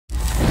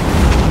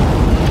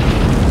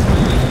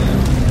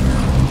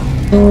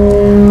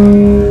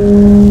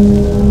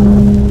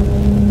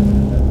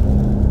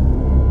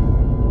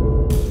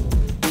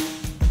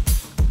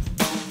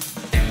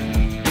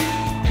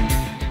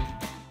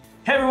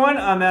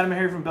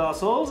AdamHarry from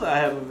BoLS. I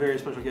have a very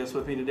special guest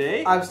with me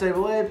today. I'm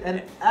StableAbe,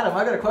 and Adam,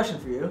 I got a question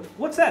for you.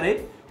 What's that,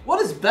 Abe? What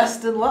is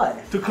best in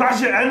life? To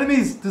crush your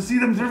enemies, to see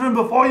them driven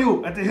before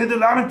you, and to hear the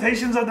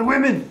lamentations of the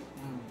women.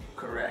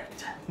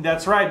 Correct.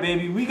 That's right,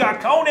 baby. We got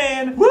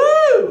Conan.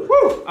 Woo!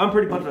 Woo! I'm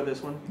pretty pumped about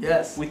this one.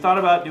 Yes. We thought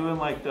about doing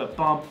like the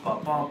bump,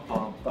 bump, bump,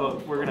 bump,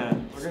 but we're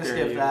gonna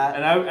skip that.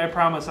 And I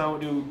promise I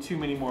won't do too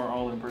many more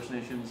all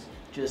impersonations.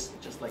 Just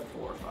like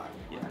 4 or 5.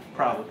 Yeah,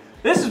 probably.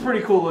 This is pretty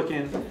cool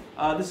looking.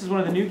 This is one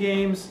of the new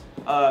games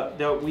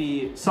that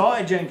we saw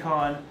at Gen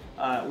Con.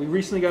 We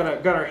recently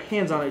got our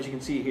hands on it, as you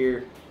can see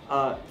here.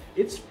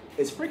 It's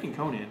freaking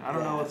Conan. I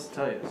don't know what to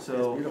tell you.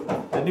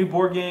 So the new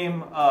board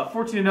game,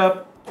 14 and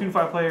up, 2 to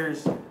 5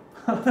 players.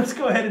 Let's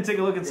go ahead and take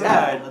a look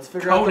inside. Yeah, let's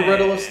figure out the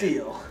riddle of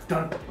steel.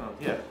 Done. Well,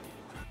 yeah.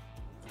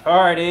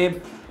 All right,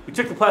 Abe. We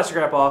took the plastic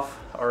wrap off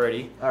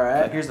already. All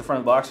right. Here's the front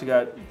of the box. We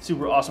got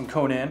super awesome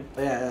Conan.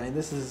 Yeah, I mean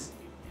this is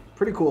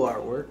pretty cool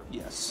artwork.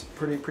 Yes.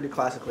 Pretty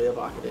classically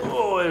evocative.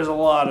 Oh, there's a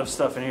lot of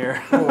stuff in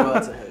here. Oh, well,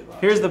 that's a heavy box.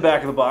 Here's the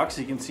back of the box.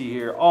 You can see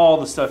here all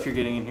the stuff you're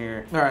getting in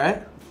here. All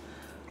right.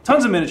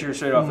 Tons of miniatures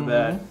straight off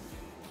the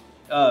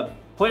bat.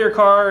 Player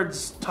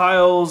cards,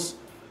 tiles.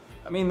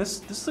 I mean,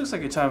 this looks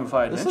like a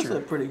time-of-fight adventure. This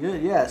looks pretty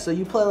good, yeah. So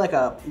you play like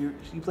you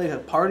play a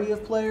party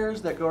of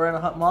players that go around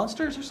and hunt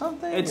monsters or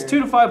something? It's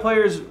 2 to 5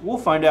 players. We'll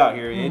find out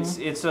here. It's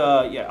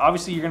yeah.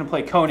 Obviously, you're gonna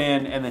play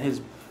Conan and then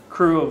his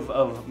crew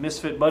of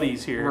misfit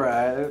buddies here.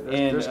 Right.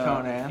 There's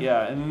Conan.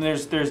 Yeah, and then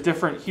there's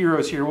different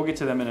heroes here. We'll get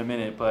to them in a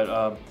minute,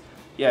 but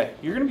yeah,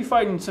 you're gonna be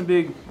fighting some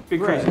big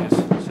craziness.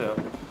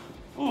 So,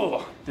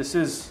 oh, this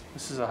is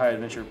a high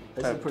adventure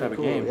type of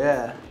game.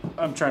 Yeah.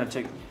 I'm trying to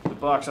take the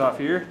box off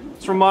here.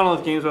 It's from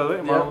Monolith Games, by the way.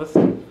 Yep. Monolith.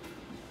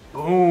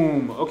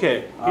 Boom.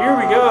 Okay, here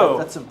we go.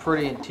 That's some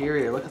pretty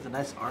interior. Look at the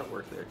nice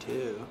artwork there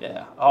too.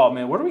 Yeah. Oh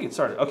man, where do we get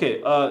started?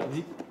 Okay.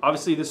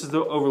 Obviously, this is the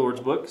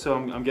Overlord's book, so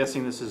I'm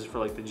guessing this is for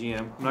like the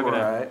GM. We're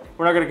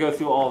not gonna go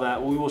through all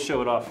that. We will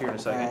show it off here in a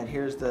second. And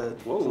here's the.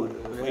 Whoa.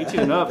 18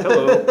 and up.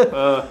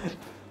 Hello.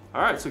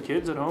 All right. So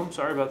kids at home,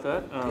 sorry about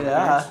that.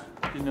 Yeah.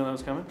 Didn't know that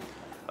was coming.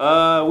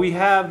 We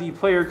have the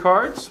player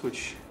cards,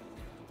 which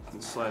I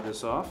can slide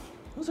this off.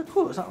 Those are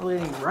cool. There's not really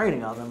any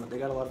writing on them, but they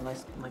got a lot of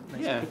nice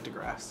Yeah.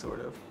 pictographs,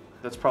 sort of.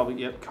 That's probably,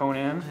 yep,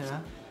 Conan. Yeah.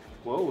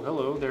 Whoa,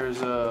 hello. There's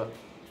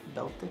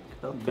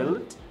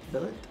Billet.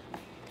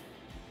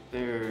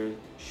 There's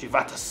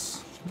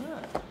Shivatas.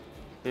 Yeah.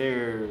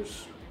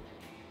 There's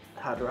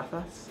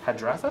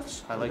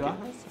Hadrathas. I like it.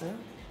 Yeah.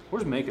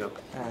 Where's makeup?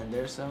 And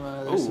there's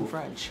some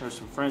French. There's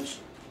some French.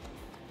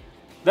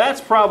 That's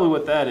probably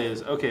what that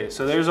is. Okay,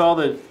 so there's all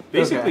the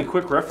basically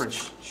quick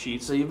reference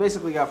sheets. So you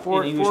basically got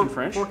four English and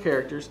French. 4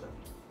 characters.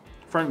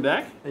 Front and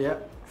back? Yeah.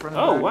 Front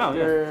and back. Wow,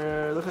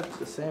 yeah. Look at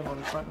the same on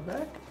the front and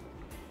back.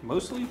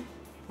 Mostly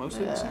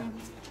the same.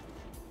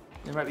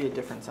 There might be a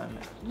difference on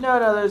it. No, I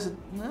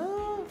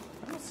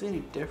don't see any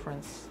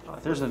difference.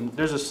 There's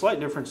a slight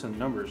difference in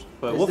numbers,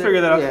 but we'll there?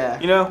 figure that out. Yeah.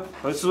 You know,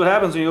 this is what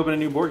happens when you open a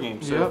new board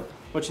game. So, Yep.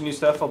 bunch of new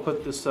stuff. I'll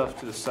put this stuff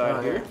to the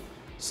side here. Yeah.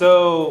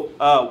 So,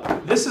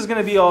 this is going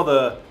to be all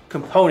the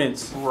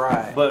components.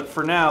 Right. But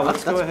for now,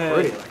 let's go ahead.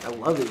 Pretty. Like, I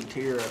love the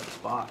interior of this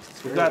box.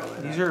 It's very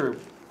These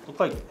look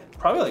like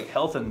probably like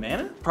health and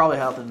mana. probably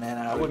health and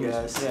mana, I would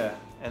guess. Yeah,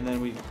 and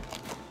then we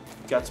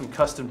got some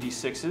custom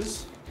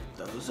D6s.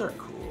 Those are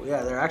cool.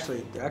 Yeah, they're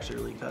actually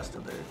really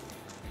custom.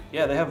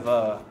 Yeah, they have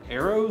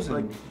arrows and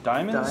Like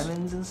diamonds.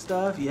 Diamonds and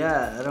stuff.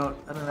 Yeah, I don't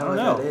know what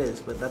that is,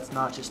 but that's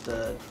not just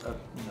a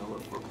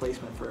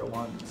replacement for a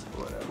ones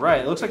or whatever.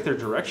 Right, it looks like they're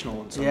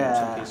directional in some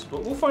cases,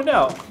 but we'll find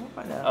out.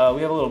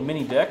 We have a little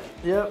mini deck.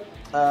 Yep.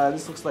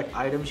 This looks like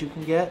items you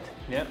can get.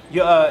 Yeah.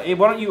 Abe,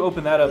 why don't you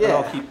open that up and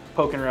I'll Yeah. keep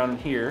poking around in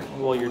here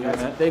while you're doing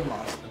That's that. a big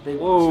monster.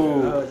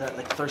 Whoa. Oh, is that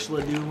like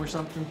Thurshla Doom or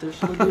something?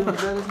 Thurshla Doom,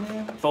 is that his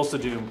name?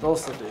 Thulsa Doom.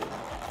 Thurshla Doom.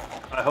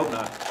 I hope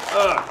not.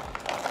 Ugh.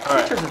 All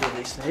right. He turns into a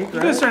big snake, You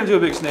right? guys turned into a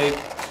big snake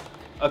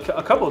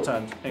a couple of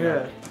times. Hang on.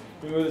 Yeah.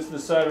 Let me move this to the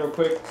side real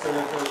quick so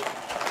that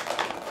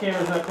the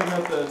camera's not picking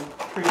up the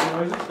crazy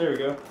noises. There we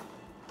go.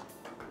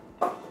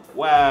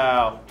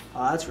 Wow.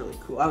 Oh, that's really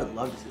cool. I would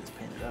love to see this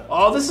painted up.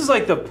 Oh, this is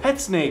like the pet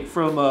snake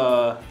from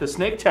the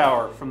Snake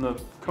Tower from the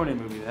Conan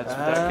movie. That's what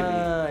that could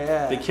be.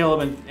 Yeah. They kill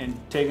him and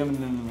take him, and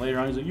then later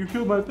on he's like, "You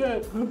killed my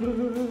pet."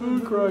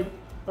 I cried.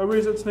 I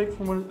raised that snake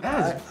from one.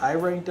 I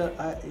ranked up.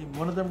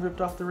 One of them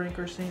ripped off the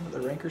rancor scene.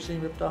 The rancor scene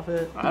ripped off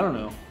it. I don't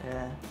know.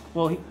 Yeah.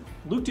 Well,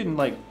 Luke didn't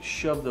like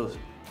shove the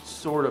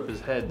sword up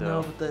his head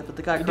though. No, but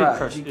the guy He did cries.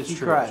 crush- He it's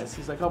true. cries.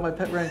 He's like, "Oh, my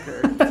pet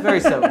rancor." It's very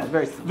similar.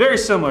 Very similar. Very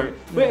similar,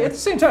 but at the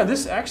same time,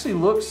 this actually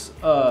looks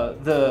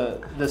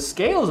the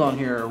scales on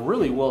here are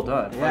really well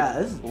done. Yeah,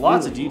 Like, this is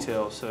lots of beautiful.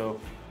 detail. So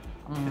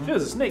if it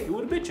was a snake, it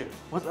would have bit you.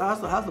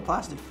 How's the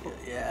plastic feel?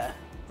 Yeah.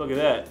 Look at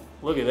that.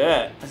 Look at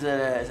that. Is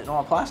it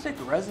normal plastic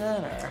or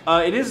resin or?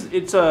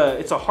 It's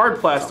a hard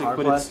plastic, hard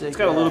but plastic, it's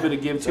got a little bit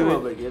of give It's to a it.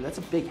 little bit of give. That's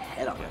a big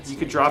head on it. You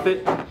could drop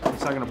it,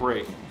 it's not gonna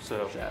break.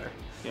 So Shatter.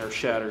 Yeah, or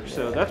shatter.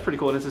 So Yeah. that's pretty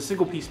cool. And it's a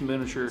single piece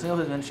miniature. Single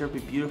piece miniature would be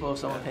beautiful if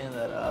someone painted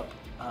that up.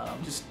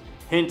 Just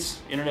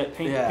hints, internet,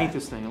 paint Yeah.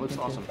 this thing. It looks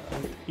awesome.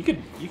 You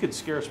could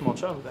scare a small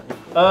child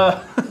with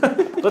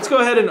that. Let's go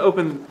ahead and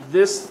open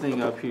this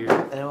thing up here.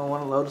 Anyone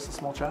want to load us a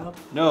small child?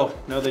 No,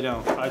 they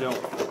don't. I don't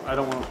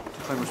want to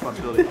claim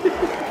responsibility.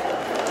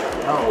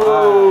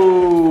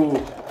 Oh,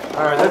 wow.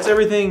 All right, that's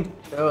everything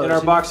in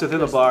our box within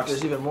the box.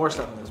 There's even more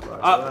stuff in this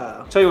box.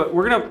 Wow. Tell you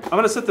what, I'm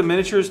gonna set the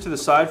miniatures to the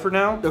side for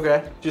now.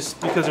 Okay. Just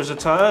because there's a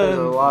ton. There's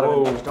a lot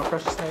of miniatures. Don't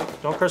crush the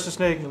snake. Don't crush the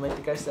snake. You'll make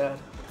the guy sad.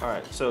 All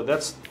right, so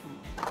that's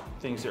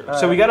things there.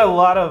 So we got a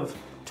lot of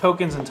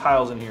tokens and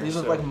tiles in here. These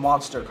look like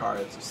monster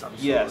cards of some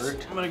sort. Yes.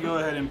 I'm gonna go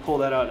ahead and pull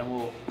that out, and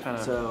we'll kind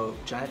of. So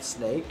giant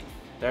snake.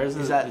 There's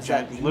is that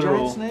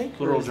literal giant snake?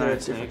 Literal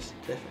giant snake.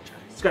 Different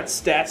giant. It's got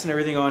stats and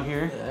everything on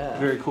here. Yeah.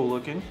 Very cool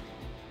looking.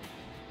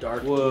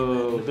 Dark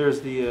Whoa, demon.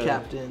 there's the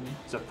Captain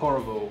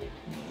Zaporovo.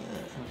 Yeah.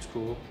 That's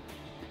cool.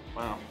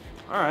 Wow.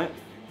 All right.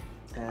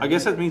 And I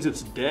guess that means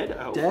it's dead.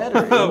 Dead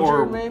or injured,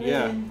 or maybe?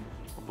 Yeah.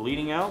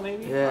 Bleeding out,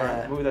 maybe? Yeah. All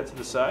right, move that to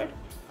the side.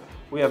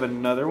 We have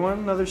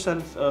another set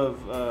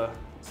of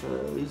so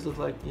these look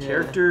like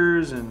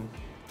characters and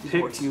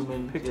picked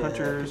human, picked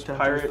hunters,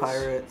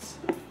 pirates.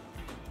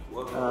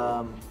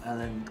 Whoa.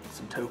 And then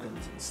some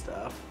tokens and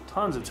stuff.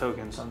 Tons of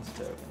tokens. Tons of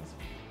tokens.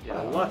 Yeah,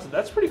 lots of,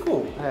 that's pretty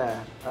cool.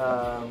 Yeah.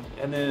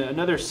 And then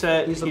another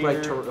set. These look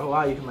here. like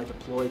wow, you can like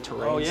deploy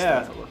terrain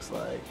stuff. It looks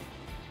like.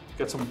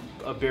 Got some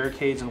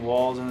barricades and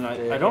walls, and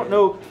I don't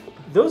know.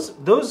 Those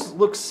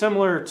look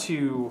similar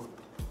to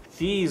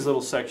these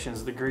little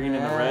sections, the green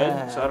and the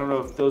red. So I don't know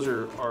if those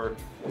are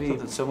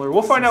something similar.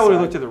 We'll find out when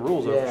we look through the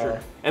rules, though, for sure.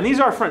 And these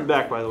are front and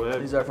back, by the way.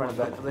 These are front and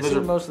back. But they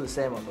seem mostly the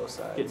same on both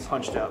sides. Getting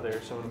punched out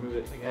there, so I'm gonna move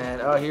it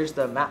again. And here's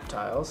the map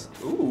tiles.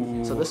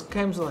 Ooh. So this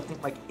comes with I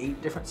think like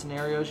 8 different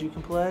scenarios you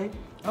can play.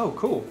 Oh,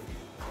 cool.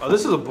 Oh,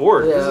 this is a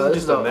board. Yeah, this isn't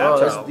just a map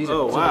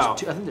tile. Wow. I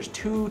think there's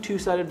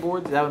two-sided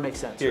boards. That would make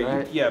sense, Here,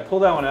 right? yeah, pull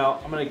that one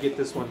out. I'm gonna get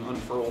this one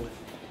unfurled.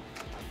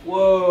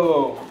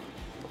 Whoa.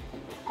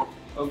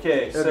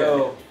 Okay,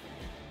 so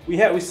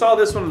we saw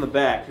this one in the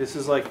back. This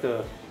is like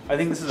I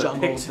think this is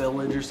Jungle a picked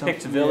village or something.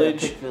 Picked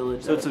village. Yeah, picked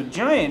village. So it's a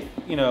giant,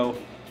 I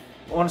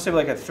want to say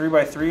like a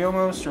 3x3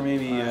 almost, or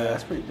maybe.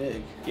 That's pretty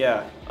big.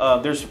 Yeah.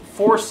 There's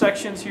 4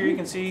 sections here you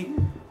can see,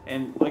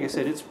 and like I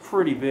said, it's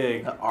pretty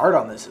big. The art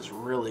on this is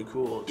really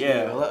cool too.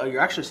 Yeah.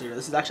 You're actually seeing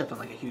this is actually up on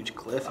like a huge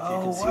cliff. If you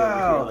can see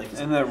wow. over here,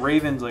 like and the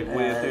raven's like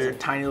way up there. There's a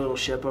tiny little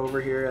ship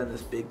over here on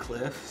this big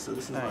cliff. So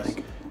this is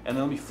like. And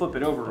then let me flip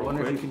it over. I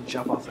wonder if you can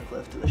jump off the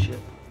cliff to the ship.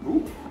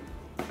 Ooh.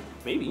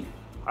 Maybe.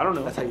 I don't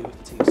know. That's how you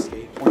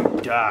escape. Or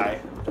you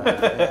die.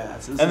 Yeah.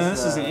 So and then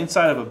this is the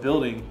inside of a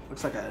building.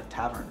 Looks like a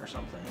tavern or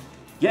something.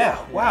 Yeah.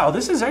 Wow.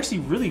 This is actually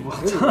really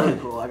well done. Really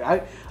cool. Like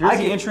There's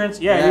the entrance.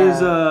 Yeah. Here's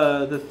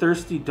the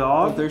thirsty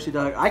dog. The thirsty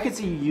dog. I could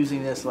see you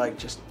using this like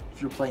just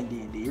if you're playing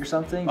D&D or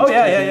something. Oh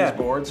yeah.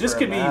 Boards this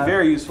could be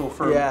very useful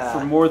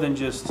for more than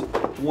just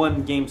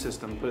one game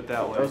system. Put it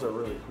that way. Those are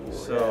really cool.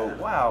 So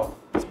wow.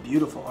 It's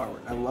beautiful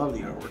artwork. I love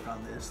the artwork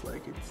on this.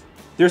 Like it's.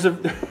 There's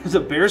a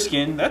bear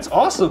skin. That's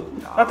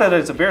awesome. Not that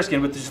it's a bear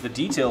skin, but just the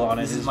detail on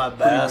it. This is my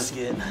bear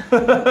skin.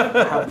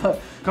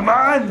 Come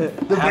on, the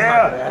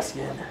bear.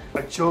 Skin.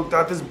 I choked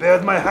out this bear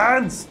with my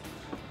hands.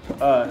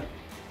 No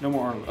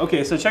more armor.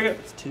 Okay, so check it.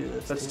 That's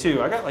 2. That's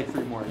 2. I got like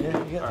 3 more.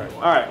 Yeah, you got 3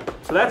 more. All right.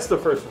 So that's the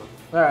first one.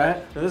 All right.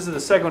 And this is the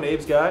second one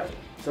Abe's got.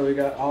 So we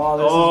got all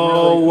this. Oh, is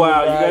really cool,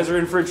 wow. guys. You guys are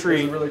in for a treat.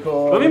 This is really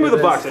cool. Let me move the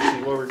box,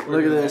 actually.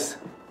 Look at this.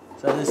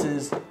 So this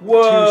is 2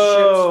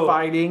 Whoa. ships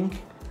fighting.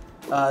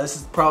 This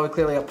is probably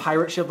clearly a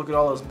pirate ship. Look at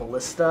all those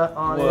ballista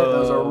on it.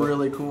 Those are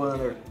really cool.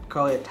 And they're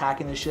probably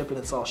attacking the ship, and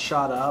it's all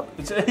shot up.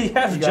 You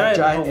have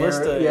giant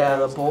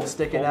ballista. The bolt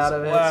sticking out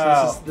of it.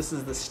 Wow. So this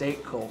is the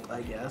state cult,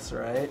 I guess,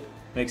 right?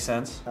 Makes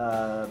sense.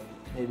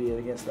 Maybe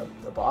against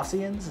the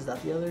Bossians? Is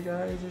that the other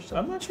guys or something?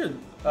 I'm not sure.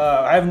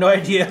 I have no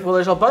idea. Well,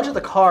 there's a bunch of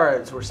the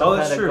cards where some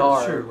kind of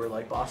guard true. were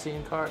like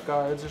Bossian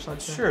guards or something.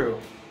 That's true.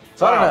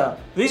 So I don't know.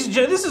 This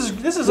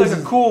is like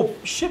a cool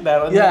ship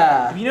battle.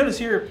 Yeah. If you notice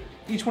here,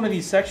 each one of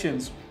these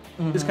sections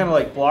is kind of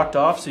like blocked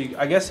off. So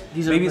I guess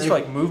maybe it's for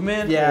like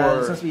movement. Yeah, or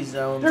there's supposed to be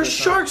zones. There's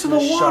sharks in the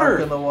water.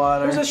 Shark in the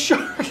water. There's a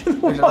shark in the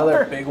water. There's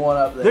another big one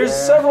up there. There's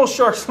several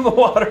sharks in the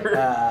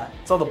water.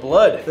 It's all the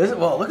blood.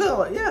 Well, look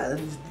at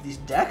these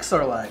decks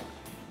are like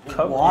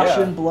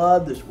washing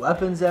blood. There's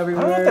weapons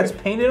everywhere. I don't know if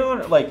that's painted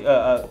on, like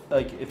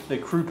if the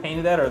crew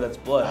painted that or that's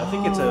blood. I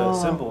think it's a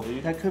symbol,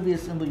 dude. That could be a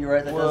symbol. You're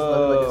right. That does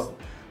look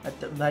like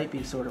that might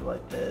be sort of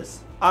like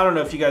this. I don't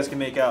know if you guys can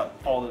make out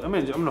all the. I'm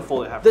gonna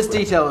fold it half. This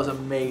detail is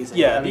amazing.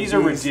 Yeah, these are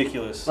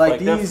ridiculous. Like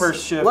these, that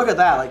first ship. Look at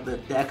that. Like the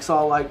deck's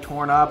all like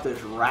torn up.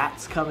 There's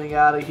rats coming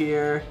out of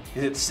here.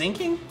 Is it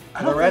sinking?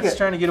 Are the rats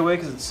trying to get away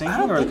because it's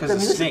sinking or because it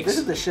sinks? This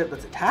is the ship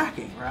that's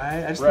attacking,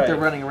 right? I just think they're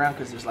running around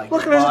because there's like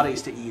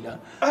bodies to eat.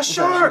 A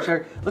shark!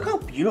 Look how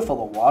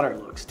beautiful the water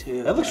looks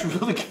too. That looks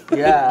really good.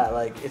 Yeah,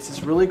 like it's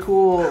this really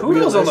cool.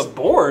 Kudos on the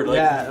board. Like,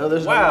 yeah,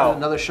 there's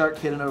another shark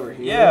hidden over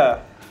here.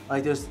 Yeah.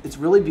 Like it's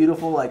really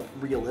beautiful, like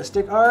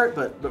realistic art,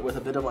 but with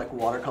a bit of like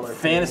watercolor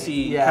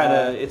fantasy kind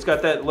of. It's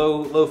got that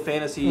low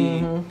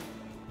fantasy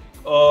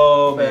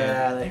Oh man.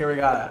 Yeah, and here we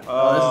got this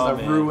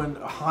is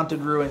a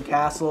haunted ruined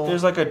castle.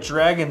 There's like a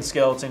dragon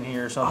skeleton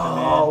here or something.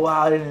 Oh man.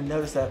 wow, I didn't even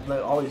notice that.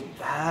 Like, all these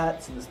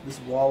bats and this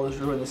wall is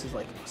ruined. This is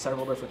like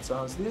several different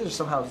zones. These are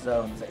somehow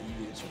zones that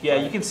you use. Yeah,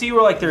 you can see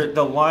where like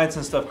the lines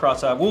and stuff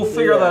cross out. We'll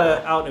figure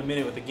that out in a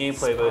minute with the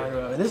gameplay.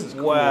 But this is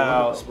cool.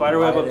 Wow,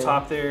 spiderweb up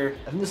top there.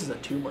 I think this is a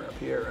tumor up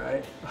here,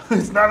 right?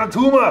 It's not a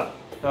tumor.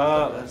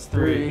 That's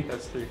three.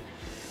 That's three.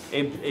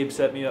 Abe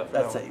set me up.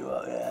 That set you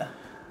up, yeah.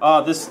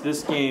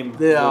 This game.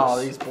 Yeah,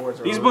 these boards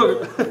are really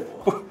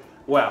cool.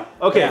 Wow.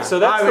 Okay, so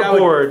that's the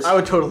boards. I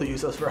would totally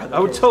use those for other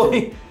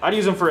I'd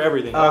use them for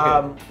everything.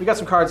 Okay. We got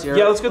some cards here.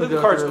 Yeah, let's go through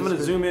the cards. I'm going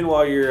to zoom in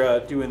while you're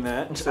doing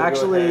that. It's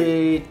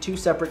actually two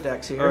separate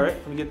decks here. All right,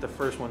 let me get the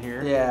first one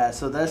here. Yeah,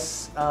 so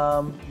this,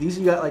 these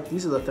you got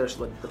these are the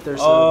Thulsa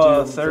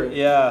Doom.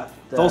 Yeah.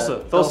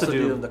 Thulsa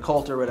Doom. The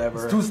cult or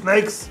whatever. It's two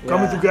snakes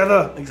coming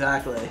together.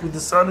 Exactly. With the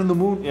sun and the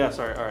moon. Yeah,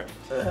 sorry, all right.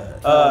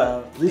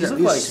 These are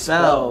look like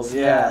spells.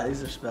 Yeah,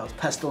 these are spells.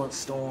 Pestilence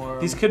Storm.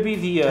 These could be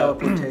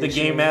the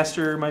Game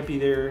Master might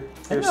be their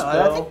spell.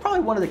 I think probably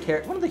one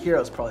of the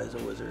heroes probably is a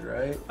wizard,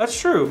 right? That's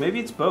true. Maybe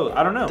it's both.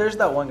 I don't know. There's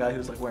that one guy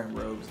who's like wearing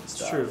robes and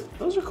stuff. That's true.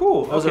 Those are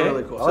cool. Those are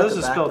really cool. So this is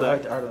a spell deck. I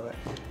like the art of it.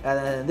 And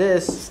then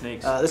this,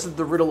 snakes. This is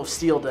the Riddle of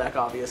Steel deck,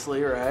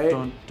 obviously,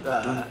 right?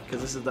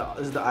 Because this is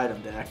the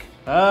item deck.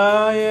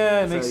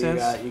 Yeah, it makes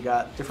sense. You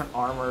got different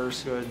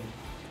armors. Good.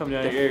 Come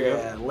down here.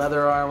 Here you go.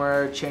 Leather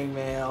armor,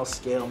 chainmail,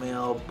 scale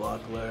mail,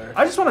 buckler.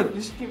 I just want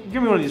to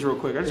give me one of these real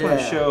quick. I just want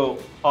to show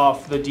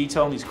off the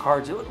detail on these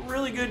cards. They look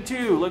really good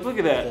too. Like, look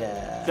at that.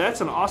 Yeah.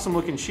 That's an awesome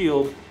looking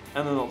shield,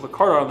 and then the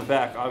card art on the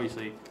back,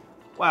 obviously.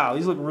 Wow,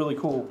 these look really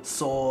cool.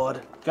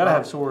 Sword. Gotta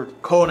have sword.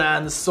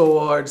 Conan's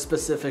sword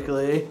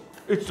specifically.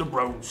 It's the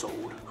brown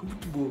sword.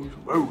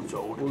 Brown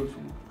sword.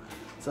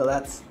 So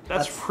that's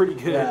pretty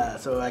good. Yeah.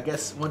 So I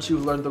guess once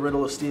you've learned the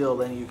Riddle of Steel,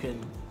 then you can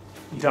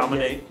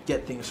dominate.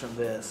 Get things from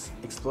this.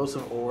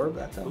 Explosive orb.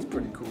 That sounds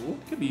pretty cool.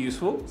 Could be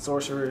useful.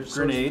 Sorcerer's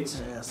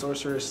grenades. Yeah.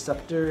 Sorcerer's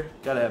scepter.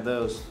 Gotta have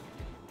those.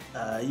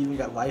 You even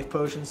got life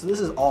potions. So this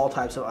is all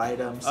types of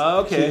items.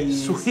 Okay,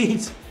 keys,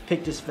 sweet.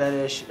 Pictus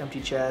fetish,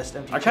 empty chest,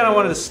 empty. I kind of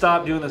wanted to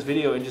stop doing this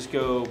video and just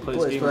go play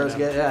this game right now.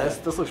 Yeah,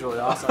 this looks really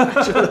awesome,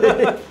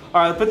 actually. All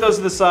right, put those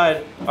to the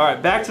side. All right,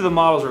 back to the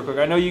models real quick.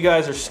 I know you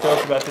guys are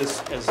stoked about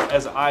this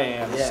as I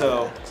am. Yeah.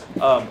 So,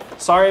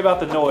 sorry about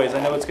the noise.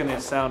 I know it's going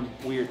to sound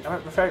weird. In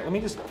fact, let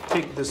me just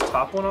take this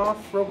top one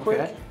off real quick.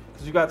 Okay.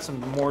 Because we've got some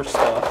more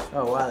stuff.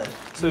 Oh, wow.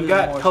 So we've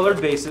got colored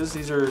bases.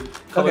 These are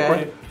color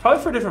coordinated.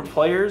 Probably for different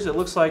players. It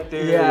looks like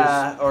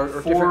there's or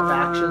different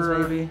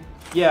factions, maybe.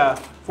 Yeah,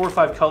 4 or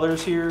 5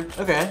 colors here.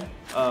 Okay.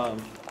 So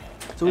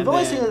we've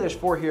only seen that there's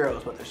 4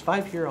 heroes, but there's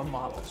 5 hero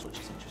models, which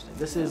is interesting.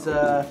 This is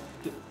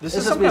this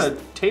is some kind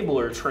of table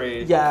or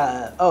tray.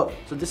 Yeah. Oh,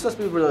 so this must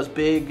be where those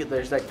big.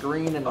 There's that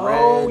green and red.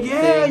 Oh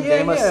yeah, thing.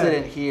 They must sit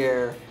in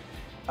here.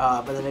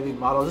 But then maybe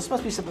models. This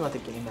must be something like the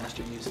Game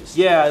Master uses.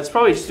 Yeah, it's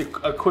probably just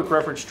a quick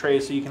reference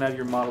tray so you can have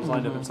your models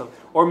lined up and stuff.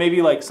 Or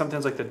maybe like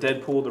sometimes like the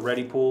Deadpool, the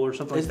Ready Pool, or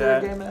something like that.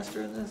 Is there a Game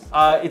Master in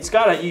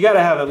this? You gotta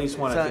have at least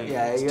one. I think.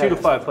 Yeah, it's 2 to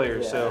 5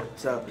 players. Yeah.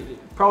 So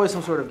probably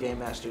some sort of Game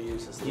Master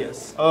uses.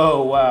 Yes.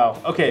 Oh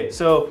wow. Okay,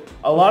 so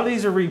a lot of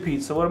these are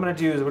repeats. So what I'm gonna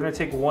do is we're gonna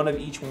take one of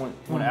each one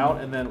out,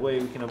 and then way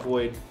we can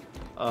avoid.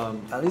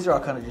 These are all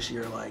kind of just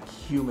your like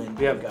human.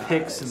 We have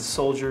picks and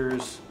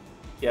soldiers.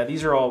 Yeah,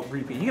 these are all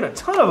repeat. You get a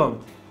ton of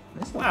them.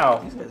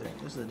 Wow. These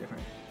guys are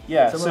different.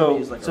 Yeah, so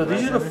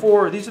these are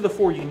the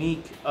 4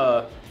 unique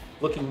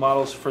looking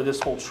models for this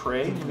whole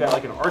tray. We've got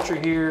like an archer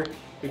here.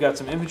 We've got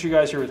some infantry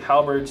guys here with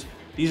halberds.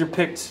 These are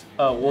picked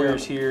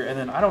warriors here, and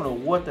then I don't know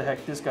what the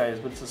heck this guy is,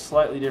 but it's a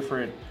slightly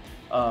different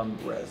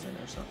resin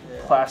or something.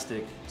 Yeah.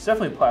 Plastic. It's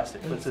definitely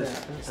plastic, but it's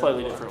a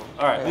slightly different one.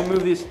 All right, let me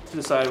move these to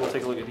the side. We'll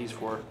take a look at these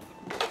for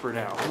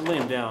now. We'll lay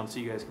them down so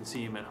you guys can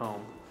see them at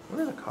home.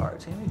 What are the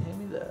cards? Hand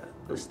me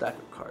the stack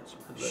of cards.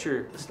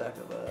 Sure. The stack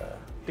of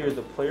Here are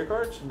the player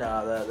cards?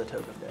 No, the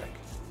token deck.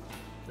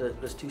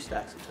 There's 2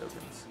 stacks of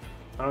tokens.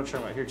 I don't know what you're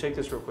talking about. Here, take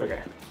this real quick.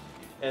 Okay.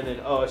 And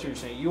then, oh, that's what you're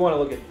saying. You want to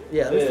look at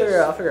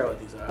I'll figure out what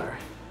these are.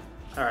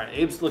 All right,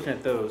 Abe's looking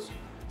at those.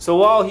 So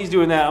while he's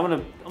doing that,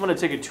 I'm gonna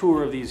take a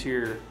tour of these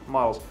here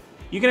models.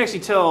 You can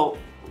actually tell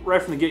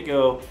right from the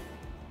get-go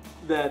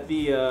that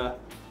the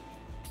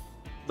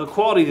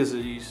quality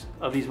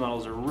of these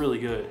models are really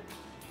good.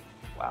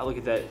 Wow, look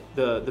at that.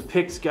 The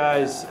picked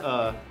guy's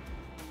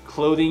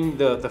clothing,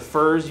 the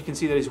furs, you can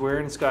see that he's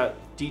wearing. It's got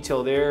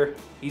detail there.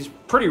 He's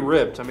pretty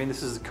ripped. I mean,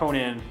 this is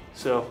Conan,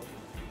 so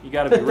you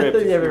got to be ripped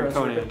if you're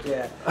Conan. Ripped,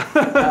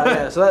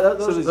 yeah. So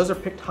those are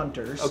picked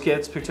hunters. Okay,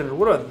 that's picked hunter.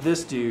 What about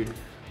this dude?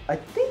 I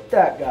think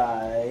that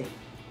guy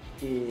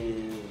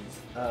is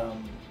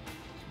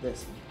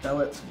this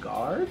Bellet's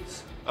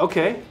guards.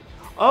 Okay.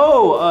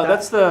 Oh,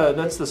 that's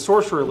the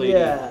sorcerer lady.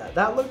 Yeah,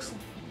 that looks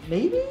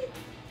maybe.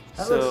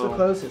 That looks the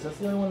closest. That's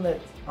the only one that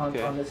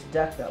on this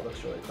deck that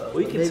looks really close.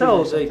 Well, you can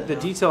tell the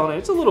detail on it.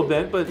 It's a little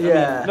bent, but I mean,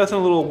 nothing.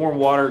 A little warm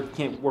water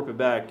can't warp it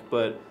back.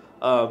 But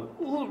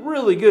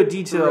really good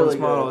detail on this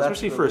model,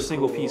 especially for a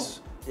single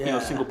piece,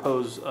 single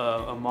pose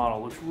a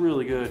model. Looks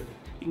really good.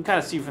 you can kind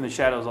of see from the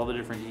shadows all the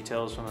different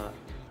details from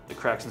the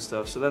cracks and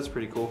stuff. So that's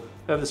pretty cool.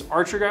 We have this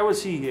archer guy.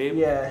 What's he, Abe?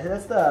 Yeah,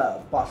 that's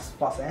the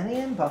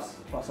Bosonian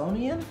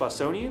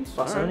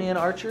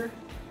archer.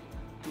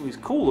 Ooh, he's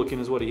cool looking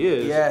is what he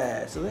is.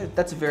 Yeah, so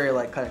that's a very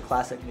like kind of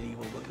classic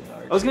medieval looking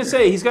archer. I was gonna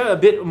say he's got a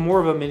bit more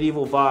of a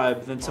medieval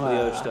vibe than some of the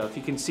other stuff.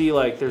 You can see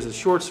like there's a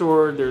short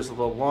sword, there's a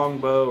long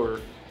bow,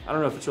 or I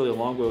don't know if it's really a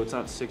long bow. It's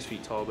not 6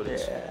 feet tall, but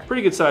it's a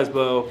pretty good sized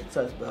bow.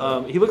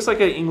 He looks like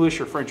an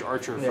English or French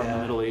archer from the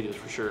Middle Ages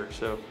for sure.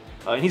 So,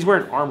 and he's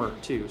wearing armor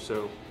too,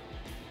 so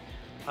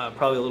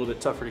probably a little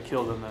bit tougher to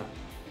kill than the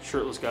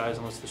shirtless guys,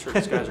 unless the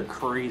shirtless guys are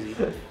crazy.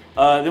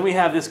 Then we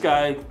have this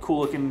guy,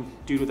 cool looking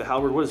dude with the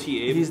halberd. What is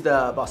he, Abe? He's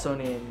the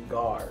Bosonian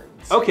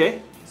guards.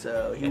 Okay.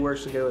 So he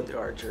works together with the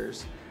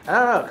archers. I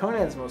don't know,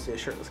 Conan's mostly a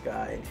shirtless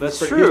guy. That's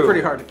true. He's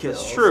pretty hard to kill.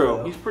 That's true.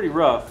 So. He's pretty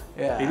rough.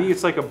 Yeah. Maybe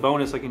it's like a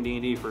bonus like in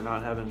D&D for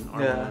not having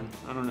armor. Yeah.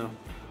 I don't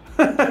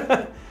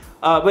know.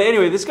 But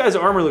anyway, this guy's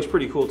armor looks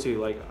pretty cool too.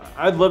 Like,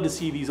 I'd love to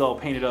see these all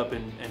painted up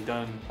and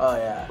done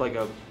like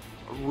a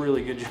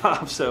really good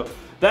job. So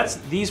that's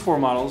these 4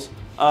 models.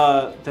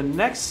 The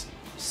next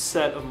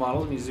set of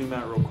models, let me zoom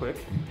out real quick.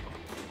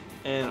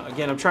 And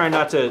again, I'm trying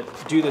not to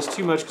do this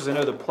too much because I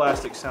know the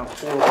plastic sounds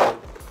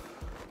horrible.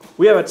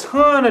 We have a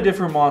ton of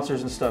different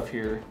monsters and stuff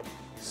here.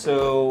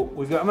 So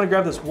I'm gonna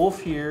grab this wolf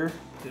here.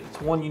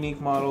 It's one unique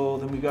model.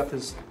 Then we got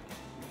this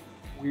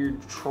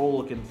weird troll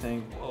looking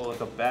thing. Oh,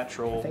 like a bat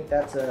troll. I think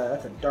that's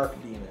a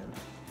dark demon.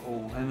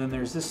 Oh, and then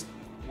there's this,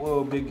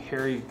 whoa, big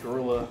hairy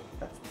gorilla.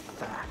 That's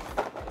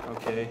Thak.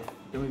 Okay,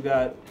 then we've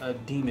got a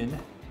demon.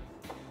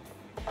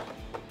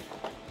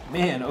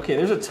 Man, okay,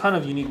 there's a ton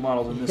of unique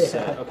models in this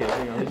set. Okay,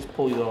 hang on, let me just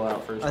pull these all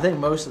out first. I think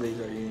most of these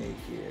are unique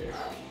here.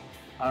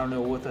 I don't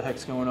know what the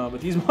heck's going on, but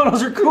these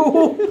models are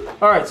cool.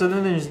 All right, so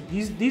then there's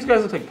these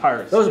guys look like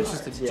pirates. Those are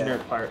just a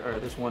generic pirate. All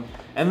right, there's one.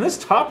 And this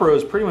top row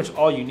is pretty much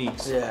all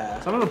uniques. Yeah.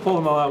 So I'm gonna pull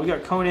them all out. We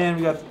got Conan,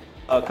 we got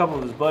a couple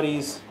of his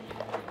buddies.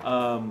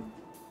 We'll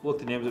look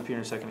the names up here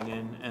in a second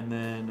again. And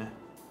then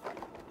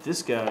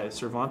this guy,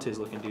 Cervantes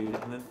looking dude.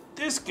 And then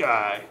this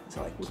guy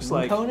looks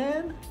like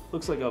Conan?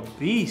 Looks like a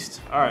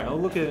beast. All right, I'll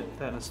look at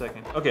that in a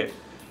second. Okay,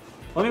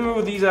 let me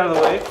move these out of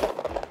the way.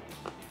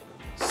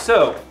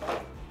 So,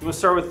 you want to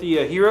start with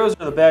the heroes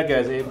or the bad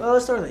guys, Abe? Well,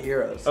 let's start with the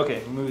heroes.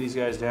 Okay, we'll move these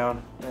guys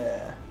down.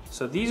 Yeah.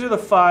 So these are the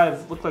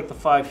 5, look like the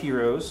 5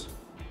 heroes.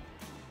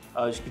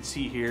 As you can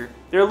see here.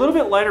 They're a little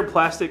bit lighter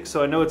plastic,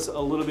 so I know it's a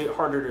little bit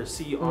harder to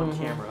see on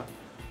camera.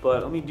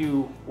 But let me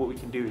do what we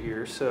can do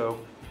here. So,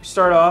 we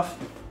start off.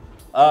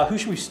 Who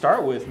should we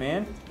start with,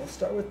 man? Let's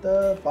start with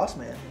the boss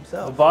man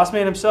himself. The boss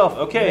man himself.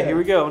 Okay, here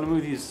we go. I'm gonna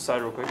move these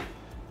aside real quick.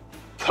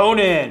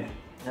 Conan.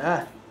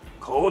 Yeah.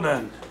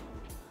 Conan.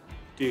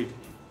 Dude.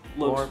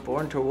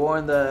 Born to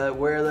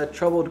wear the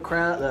troubled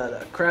crown,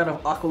 the crown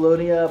of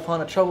Aquilonia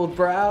upon a troubled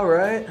brow,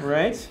 right?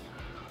 Right.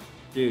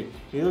 Dude,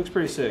 he looks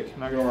pretty sick.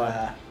 I'm not gonna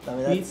lie. I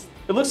mean,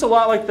 it looks a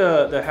lot like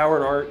the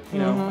Howard art. You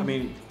know, I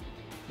mean.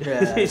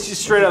 Yeah. It's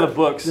just straight out of the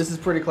books. This is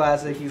pretty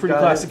classic. He's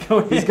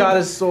got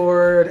his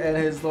sword and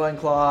his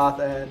loincloth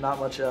and not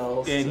much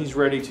else. And he's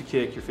ready to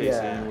kick your face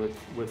in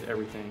with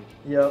everything.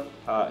 Yep.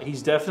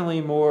 He's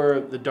definitely more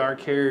the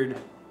dark-haired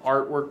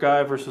artwork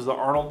guy versus the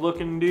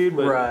Arnold-looking dude.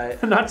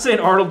 But I'm not saying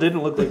Arnold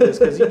didn't look like this,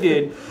 because he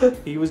did.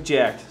 He was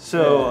jacked.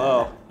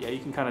 So, yeah, you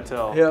can kind of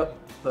tell. Yep.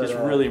 But, just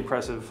really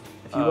impressive.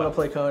 If you want to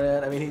play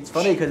Conan, I mean, it's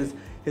funny because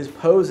his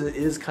pose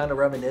is kind of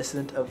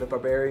reminiscent of the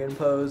barbarian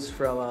pose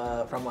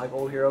from like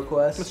old Hero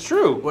Quest. It's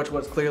true. Which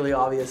was clearly,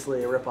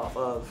 obviously, a ripoff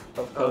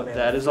of Conan.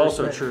 That is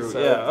also true.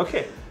 So yeah.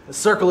 Okay. The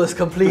circle is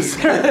complete.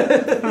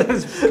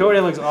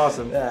 Conan looks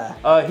awesome.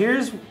 Yeah.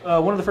 Here's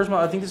one of the first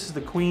models. I think this is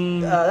the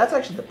queen. That's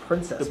actually the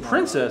princess. The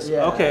princess.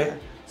 Yeah. Okay.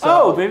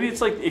 So, maybe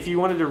it's like if you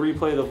wanted to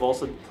replay the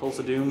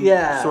Volsa Doom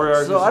story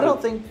arc. So I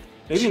don't think.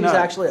 Maybe she's not.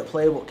 actually a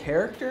playable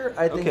character.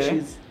 I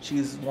think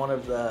she's one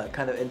of the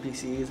kind of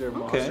NPCs or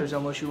monsters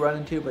almost you run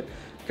into, but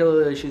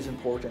clearly she's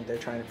important. They're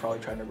probably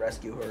trying to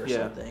rescue her or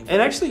something.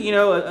 And actually, you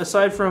know,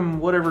 aside from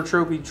whatever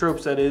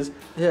tropes that is,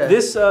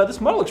 this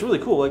model looks really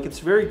cool. Like, it's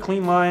very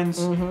clean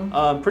lines,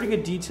 pretty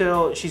good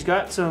detail. She's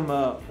got some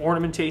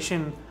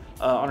ornamentation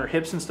on her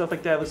hips and stuff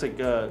like that. It looks like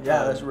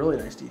that's really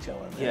nice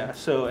detail in there. Yeah.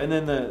 So, and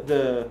then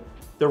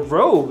the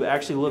robe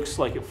actually looks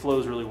like it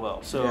flows really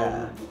well.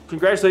 So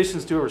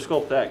congratulations to whoever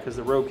sculpted that, because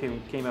the robe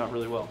came out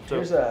really well.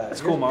 So it's a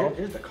cool model.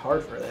 Here's the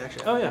card for it. They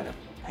actually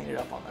painted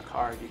up on the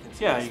card. You can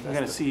see. Yeah, you can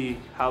kind of see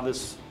how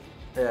this.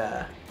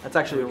 Yeah, that's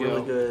actually a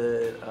really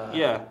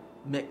good.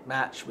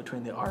 Match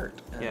between the art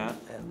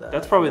and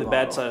that's probably the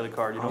bad side of the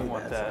card. You don't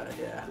want that.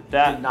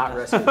 That did not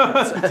rescue the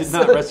princess. Did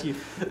not rescue.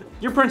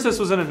 Your princess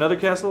was in another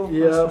castle?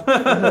 Yeah.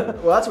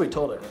 Well, that's what we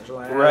told her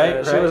originally.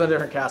 Right. She was in a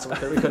different castle.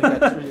 We couldn't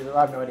get.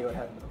 I have no idea what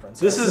happened to the princess.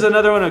 This is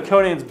another one of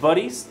Conan's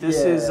buddies. This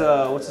is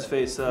what's his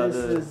face?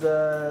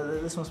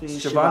 This must be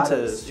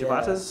Cervantes.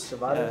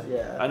 Cervantes.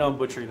 Yeah. I know I'm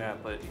butchering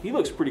that, but he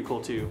looks pretty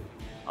cool too.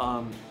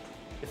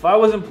 If I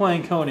wasn't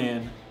playing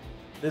Conan,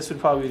 this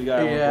would probably be the guy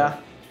I would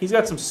play. He's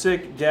got some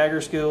sick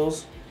dagger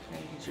skills. I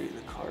can show you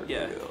the card.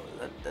 Yeah.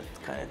 That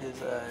kind of his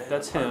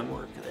that's his him.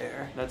 artwork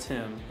there. That's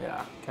him.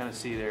 Yeah. Kind of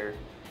see there.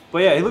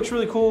 But yeah, he looks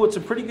really cool. It's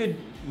a pretty good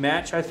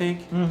match, I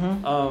think.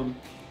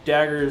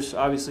 Daggers,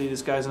 obviously,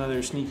 this guy's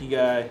another sneaky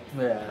guy.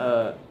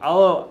 Yeah.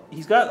 Although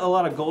he's got a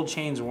lot of gold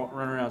chains running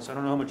around, so I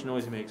don't know how much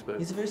noise he makes. But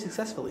he's a very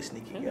successfully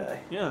sneaky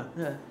guy. Yeah.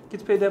 Yeah.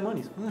 Gets paid that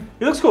money.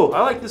 He looks cool.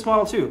 I like this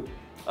model too.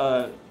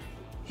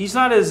 He's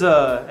not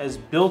as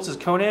built as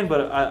Conan,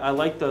 but I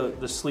like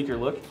the sleeker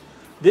look.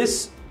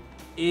 This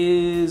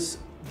is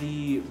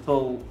the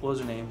what was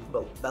her name?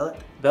 Bellet.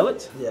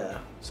 Bellet? Yeah.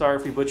 Sorry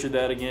if we butchered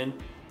that again.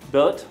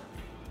 Bellet.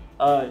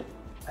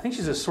 I think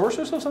she's a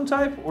sorceress of some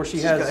type, or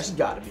she's got to be some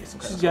kind of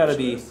She's got to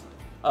be.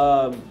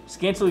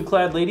 Scantily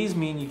clad ladies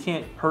mean you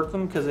can't hurt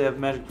them because they have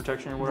magic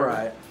protection or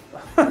whatever.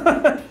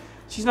 Right.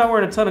 She's not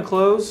wearing a ton of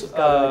clothes,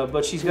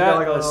 but she's got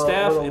like a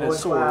staff and a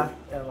sword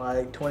and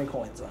like 20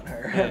 coins on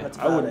her. Yeah, That's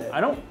about it.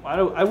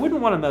 I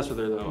wouldn't want to mess with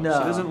her though. No.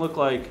 She doesn't look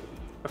like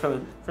a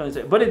friendly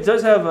type, but it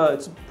does have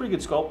it's a pretty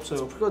good sculpt. So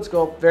it's a pretty good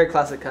sculpt, very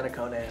classic kind of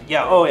Conan.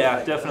 Yeah. Oh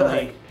yeah,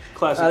 definitely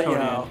classic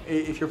Conan. You know,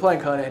 if you're playing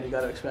Conan, you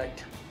got to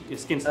expect.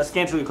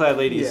 Scantily clad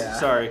ladies. Yeah.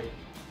 Sorry.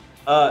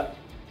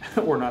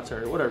 Or not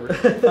sorry, whatever.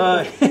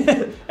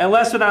 And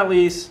last but not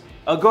least,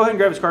 go ahead and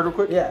grab his card real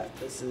quick. Yeah,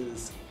 this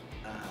is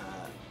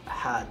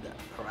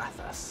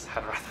Hadrathas.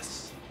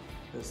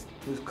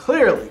 Who's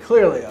clearly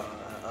a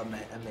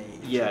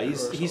mage. Yeah,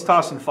 he's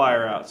tossing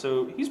fire out,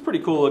 so he's pretty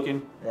cool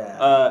looking.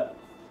 Yeah.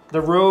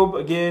 The robe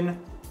again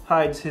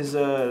hides his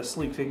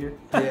sleek figure.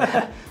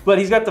 Yeah. But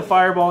he's got the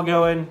fireball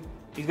going.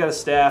 He's got a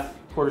staff,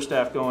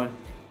 quarterstaff going.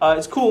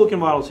 It's a cool looking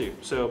model too.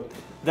 So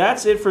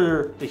that's it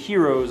for the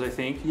heroes, I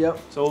think. Yep.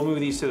 So we'll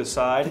move these to the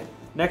side.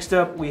 Next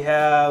up, we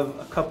have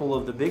a couple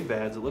of the big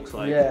bads, it looks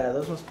like. Yeah,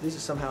 these are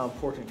somehow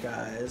important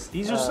guys.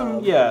 These are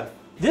some, yeah.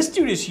 This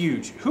dude is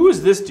huge. Who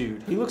is this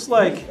dude? He looks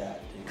like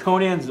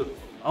Conan's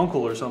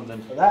uncle or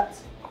something. So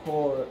that's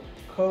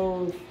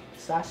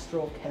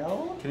Sastral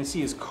Kel. Can I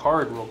see his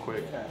card real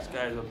quick? Yeah. This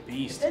guy's a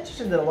beast. It's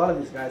interesting that a lot of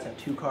these guys have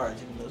 2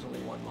 cards, even though there's only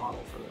 1 model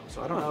for them.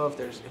 So I don't know if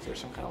there's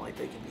some kind of like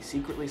they can be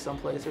secretly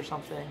someplace or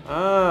something.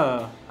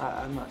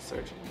 I'm not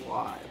certain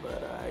why,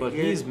 but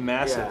he's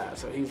massive. Yeah,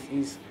 so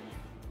he's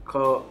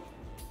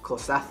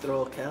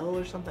Sastral Kel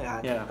or something.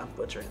 I'm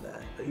butchering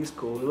that, but he's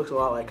cool. He looks a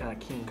lot like kind of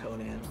King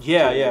Conan.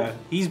 Yeah.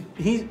 He's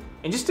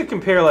and just to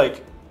compare,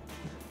 like.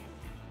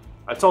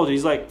 I told you,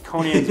 he's like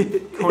Conan's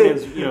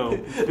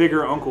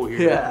bigger uncle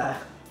here. Yeah.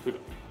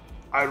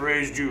 I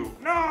raised you.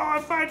 No, I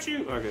fight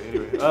you. Okay,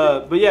 anyway.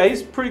 But yeah,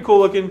 he's pretty cool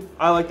looking.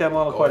 I like that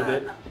model quite a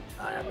bit.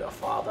 I am your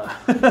father.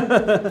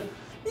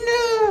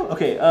 No.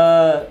 Okay,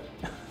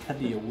 that'd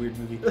be a weird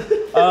movie.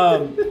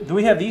 Do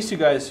we have these 2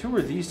 guys? Who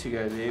are these 2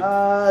 guys, Abe?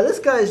 This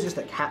guy is just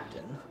a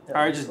captain.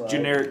 Alright, just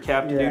generic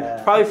captain dude.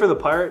 Probably for the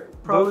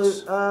pirate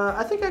boats?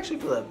 I think actually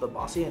for the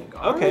Bossian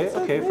guards.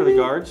 Okay, for the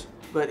guards.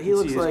 But he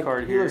looks like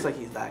looks like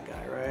he's that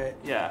guy, right?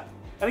 Yeah.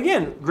 And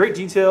again, great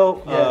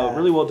detail,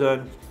 really well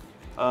done.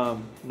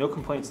 No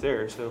complaints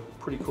there, so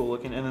pretty cool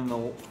looking. And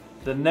then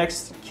the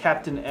next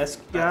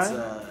Captain-esque guy.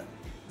 That's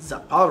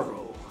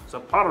Zaparro,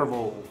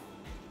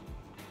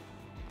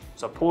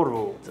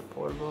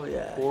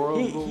 yeah.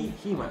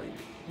 He might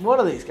be. One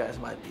of these guys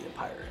might be a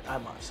pirate.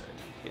 I'm not certain.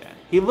 Yeah.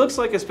 He looks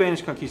like a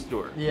Spanish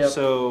conquistador. Yeah.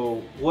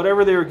 So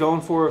whatever they were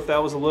going for, if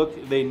that was a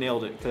look, they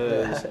nailed it.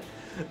 Cause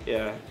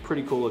yeah,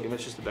 pretty cool looking.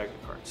 That's just the back of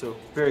the card. So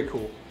very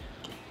cool.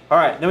 All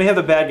right, then we have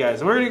the bad guys,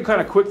 and we're gonna go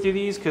kind of quick through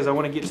these because I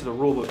want to get to the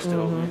rule book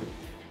still.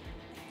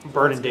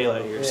 Burning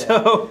daylight here. Yeah.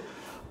 So,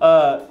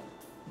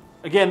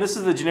 again, this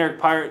is the generic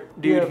pirate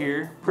dude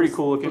here. Pretty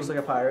cool looking. Looks like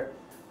a pirate.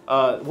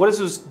 What is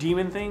this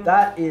demon thing?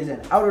 That is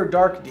an outer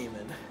dark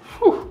demon.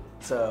 Whew.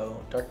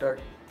 So dark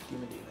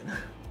demon.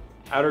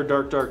 Outer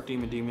dark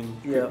demon.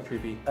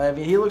 Creepy. I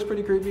mean, he looks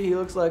pretty creepy. He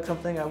looks like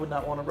something I would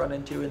not want to run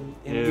into in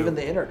even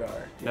the inner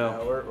dark. You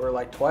know, or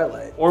like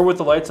Twilight. Or with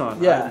the lights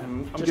on. Yeah.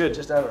 I'm good.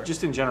 Just ever.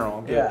 Just in general,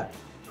 I'm good. Yeah.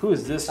 Who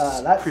is this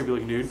creepy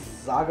looking dude?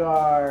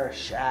 Zagar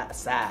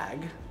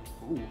Sag.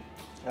 Ooh.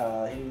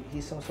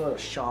 He's some sort of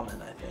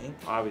shaman, I think.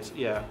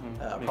 Obviously, yeah.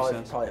 Makes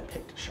sense. Probably a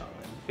picked shaman.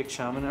 Picked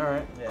shaman, all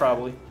right. Yeah.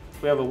 Probably.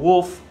 We have a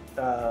wolf.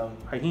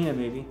 Hyena,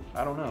 maybe.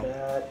 I don't know.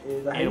 That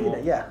is a Animal.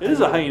 hyena, yeah. It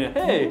is a hyena.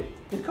 Hey.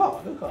 Good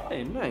call.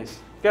 Hey, nice.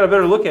 Got a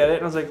better look at it,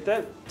 and I was like,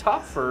 that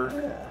top fur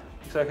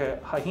looks like a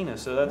hyena,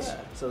 so that's...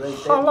 Yeah. So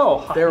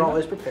they're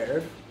always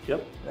prepared.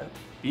 Yep. Yeah.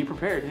 Be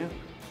prepared, yeah.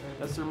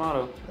 That's their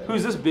motto.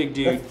 Who's this big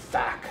dude?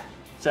 Zach.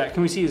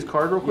 Can we see his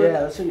card real quick?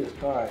 Yeah, let's see his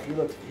card. He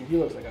looks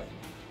like a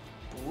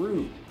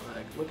brute.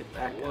 Like, look at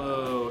that guy.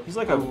 Whoa. He's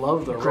like I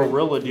love the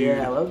gorilla red, dude.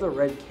 Yeah, I love the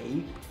red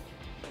cape.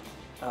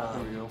 There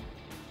we go.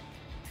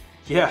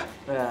 Yeah.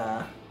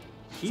 Yeah.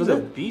 He's a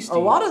beastie. A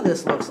lot of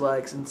this looks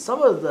like, and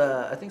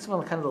I think some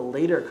of the kind of the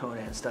later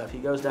Conan stuff, he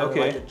goes down to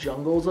like the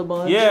jungles a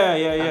bunch. Yeah.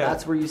 And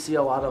that's where you see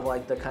a lot of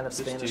like the kind of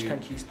Spanish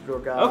conquistador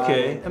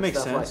guy. That makes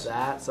stuff sense. Like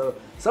that. So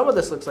some of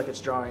this looks like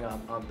it's drawing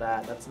on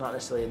that. That's not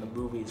necessarily in the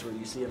movies where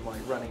you see him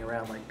like running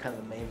around like kind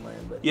of the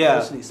mainland. But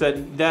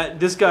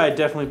this guy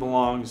definitely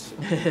belongs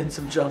in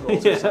some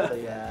jungles or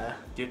something. Yeah.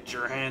 Get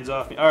your hands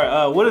off me. All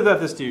right. What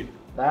about this dude?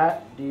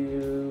 That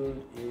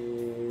dude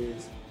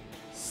is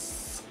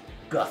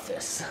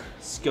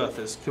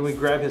Scuthus. Can we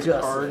grab his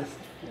card?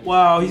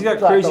 Wow, he's got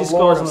crazy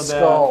skulls on the back.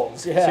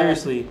 Skulls. Yeah.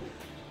 Seriously.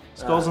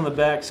 Skulls on the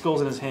back,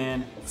 skulls in his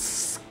hand.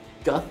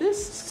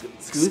 Scuthus?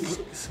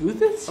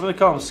 Scuthus? I'm going to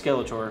call him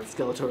Skeletor.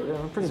 Skeletor, yeah,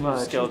 pretty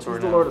much. Skeletor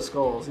he's the Lord of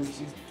Skulls.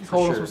 He's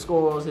holding some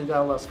skulls. He's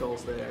got a lot of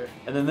skulls there.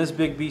 And then this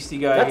big beastie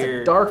guy here.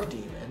 That's a dark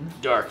demon.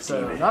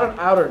 Demon. Not an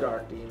outer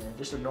dark demon,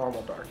 just a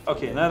normal dark demon.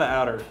 Okay, not the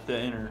outer, the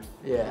inner.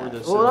 Yeah.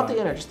 Well, not the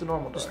inner, just the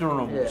normal dark. Just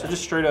normal. Yeah. So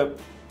just straight up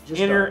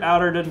inner,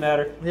 outer, doesn't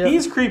matter. Yep.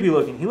 He's creepy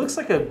looking. He looks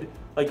like a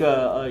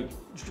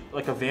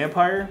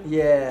vampire.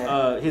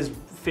 Yeah. His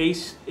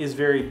face is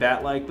very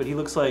bat-like, but he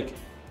looks like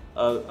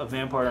a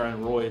vampire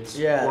on roids.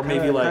 Yeah. Or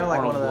maybe like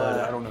Arnold Blood.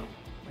 I don't know.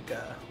 Like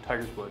a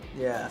Tiger's Blood.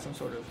 Yeah, some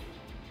sort of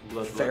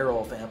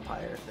feral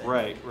vampire thing.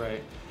 Right.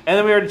 And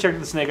then we already checked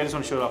the snake. I just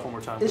want to show it off one more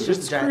time. It's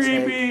just a giant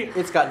creepy. Snake.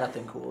 It's got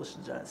nothing cool. It's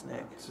just a giant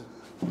snake. It's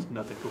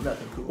nothing cool.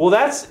 Nothing cool. Well,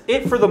 that's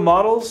it for the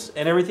models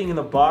and everything in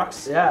the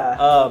box.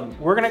 Yeah.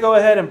 We're gonna go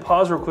ahead and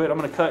pause real quick. I'm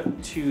gonna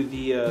cut to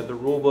the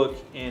rule book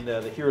and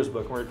the Heroes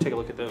book. We're gonna take a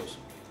look at those.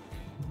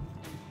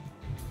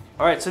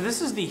 All right. So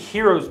this is the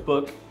Heroes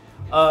book.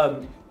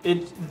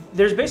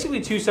 There's basically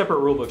two separate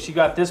rule books. You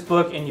got this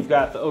book and you've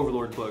got the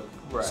Overlord book.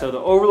 Right. So the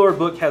Overlord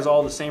book has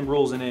all the same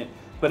rules in it,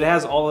 but it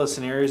has all the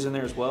scenarios in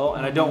there as well.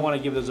 And I don't want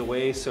to give those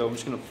away, so I'm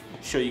just gonna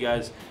show you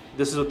guys.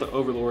 This is what the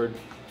Overlord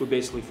would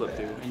basically flip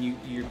through, and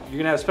you're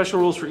gonna have special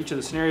rules for each of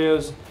the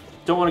scenarios.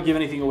 Don't want to give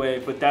anything away,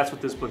 but that's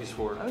what this book is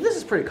for. I mean, this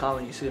is pretty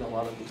common. You see in a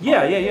lot of these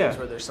games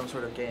where there's some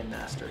sort of game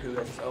master who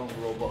has his own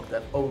rule book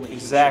that only he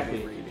should be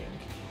reading.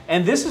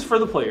 And this is for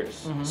the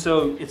players.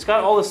 So it's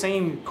got all the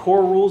same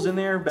core rules in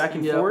there back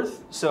and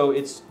forth. So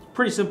it's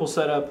pretty simple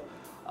setup.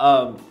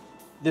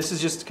 This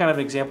is just kind of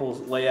an example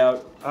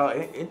layout.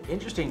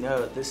 Interesting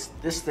note, this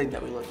thing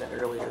that we looked at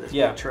earlier, this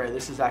big tray,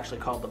 this is actually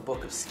called the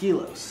Book of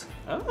Skelos.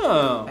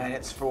 Oh. And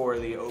it's for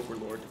the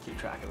Overlord to keep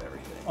track of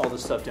everything. All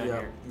this stuff down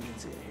here. You can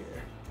see it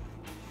here.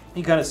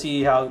 You kind of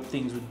see how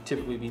things would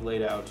typically be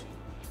laid out.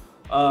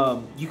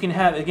 You can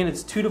have, again,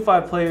 it's 2 to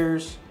 5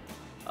 players.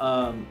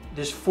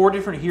 There's 4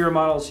 different hero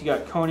models. You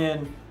got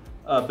Conan,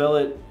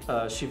 Belit,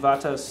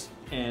 Shivatas,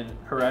 and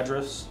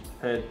Haradris.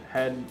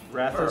 Haradric.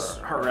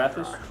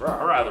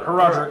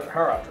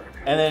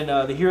 And then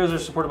the heroes are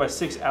supported by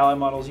 6 ally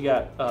models. You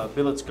got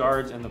Belit's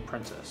guards and the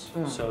princess.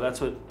 So that's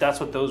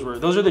what those were.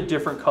 Those are the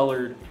different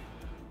colored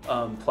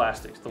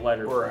plastics, the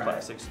lighter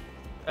plastics.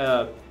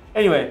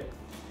 Anyway,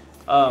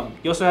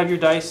 you also have your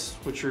dice,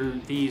 which are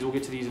these. We'll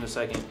get to these in a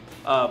second.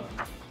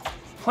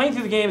 Playing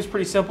through the game is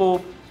pretty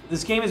simple.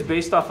 This game is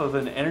based off of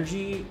an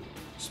energy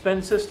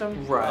spend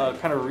system,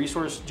 kind of a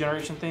resource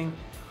generation thing.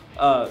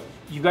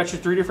 You've got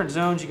your 3 different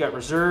zones. You got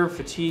reserve,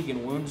 fatigue,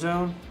 and wound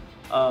zone.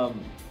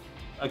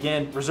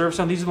 Again, reserve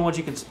zone, these are the ones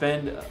you can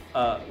spend.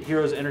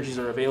 Heroes' energies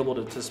are available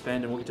to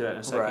spend, and we'll get to that in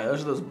a second. Right,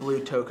 those are those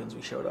blue tokens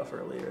we showed off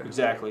earlier.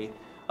 Exactly.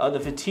 The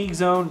fatigue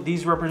zone,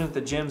 these represent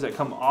the gems that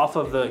come off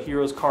of the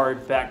hero's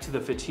card back to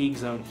the fatigue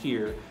zone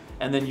here.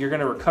 And then you're going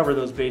to recover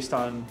those based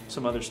on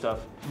some other stuff.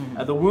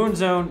 The wound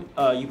zone,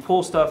 you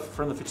pull stuff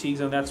from the fatigue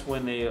zone. That's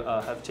when they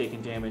have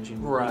taken damage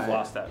and you've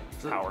lost that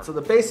power. So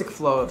the basic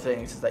flow of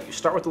things is that you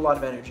start with a lot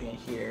of energy in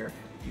here.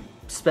 You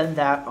spend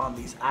that on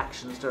these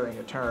actions during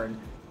a turn.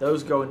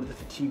 Those go into the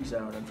fatigue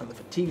zone. And from the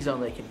fatigue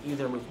zone, they can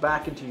either move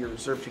back into your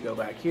reserve to go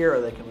back here,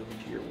 or they can move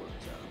into your wound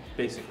zone.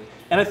 Basically.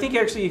 And I think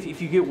actually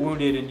if you get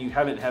wounded and you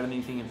haven't had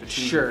anything in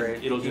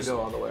fatigue, it'll just go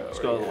all the way over.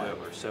 Just go all the way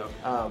over. So,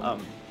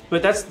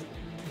 but that's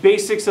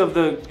basics of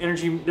the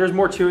energy. There's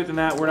more to it than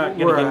that. We're not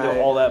going to get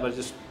into all that, but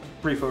just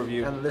brief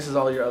overview. And this is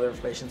all your other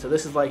information. So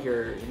this is like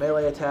your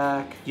melee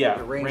attack,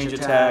 your range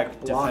attack,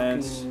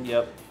 blocking,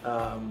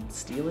 defense,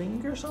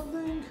 stealing or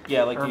something.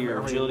 Yeah, like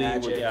your agility.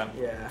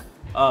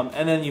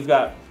 And then you've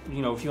got,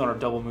 if you want to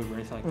double move or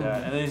anything like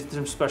that. And then there's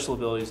some special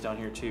abilities down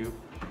here too.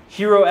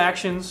 Hero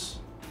actions.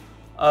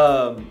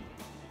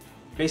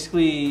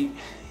 Basically,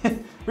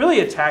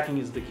 really attacking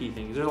is the key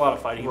thing. There's a lot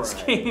of fighting in this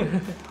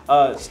game,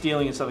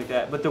 stealing and stuff like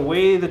that. But the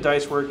way the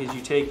dice work is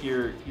you take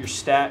your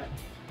stat.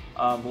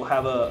 Will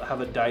have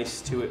a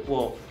dice to it.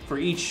 Well, for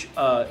each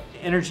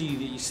energy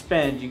that you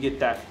spend, you get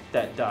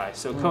that die.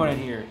 So Conan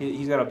here,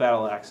 he's got a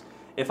battle axe.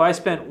 If I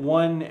spent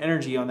 1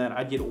 energy on that,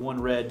 I'd get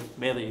 1 red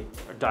melee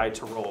die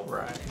to roll.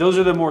 Right. Those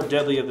are the more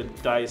deadly of the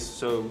dice.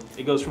 So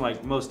it goes from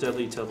like most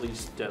deadly to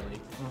least deadly.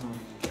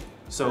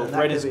 So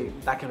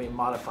that can be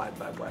modified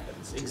by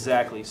weapons too.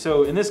 Exactly.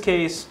 So in this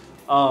case,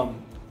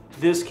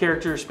 this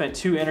character spent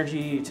 2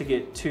 energy to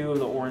get 2 of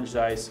the orange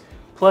dice.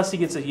 Plus he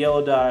gets a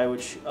yellow die,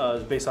 which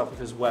is based off of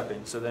his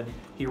weapon. So then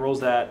he rolls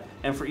that,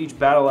 and for each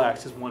battle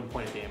axe is 1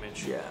 point of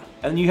damage. Yeah.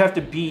 And then you have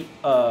to beat.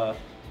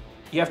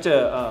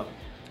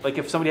 Like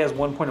if somebody has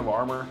 1 point of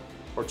armor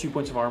or 2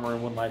 points of armor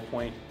and 1 life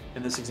point,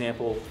 in this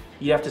example,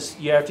 you have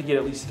to get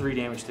at least 3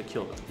 damage to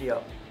kill them.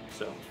 Yep.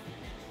 So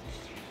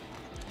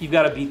you've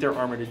got to beat their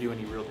armor to do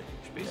any real damage,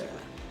 basically.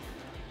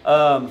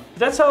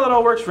 That's how that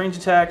all works. Range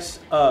attacks.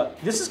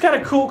 This is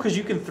kind of cool because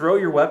you can throw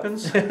your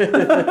weapons,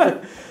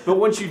 but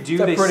once you do,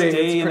 they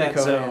stay in that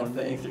zone.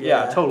 Thing.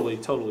 Yeah, totally.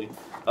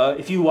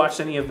 if you watched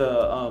any of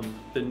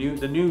the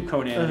new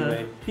Conan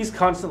anyway, he's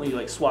constantly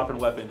like swapping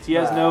weapons. He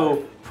has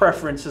no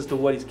preference as to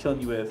what he's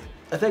killing you with.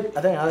 I think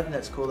another thing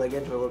that's cool, they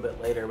get into a little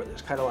bit later, but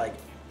there's kind of like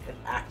an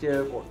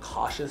active or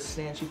cautious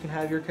stance you can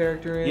have your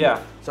character in.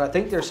 Yeah. So I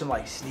think there's some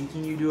like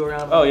sneaking you do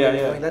around. Oh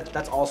yeah.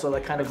 That's also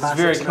like kind of it's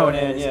very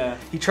Conan. Yeah.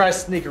 He tries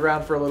to sneak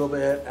around for a little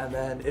bit and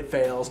then it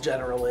fails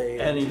generally.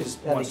 And he just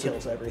wants to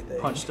kills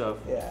everything. Punch stuff.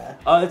 Yeah.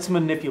 It's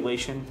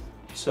manipulation.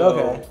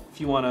 So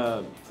if you want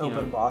to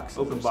open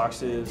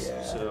boxes.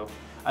 Yeah. So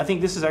I think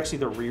this is actually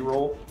the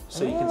reroll.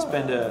 So you can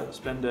spend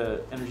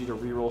a energy to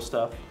reroll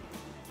stuff.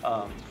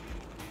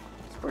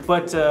 But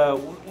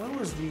what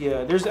was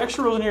the? There's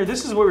extra rules in here.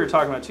 This is what we were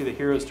talking about too. The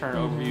hero's turn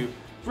overview.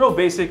 Real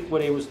basic.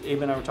 What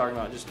Abe and I were talking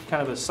about. Just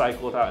kind of a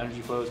cycle of how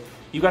energy flows.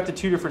 You got the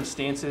 2 different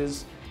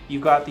stances.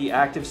 You've got the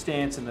active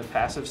stance and the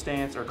passive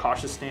stance, or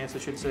cautious stance, I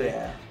should say.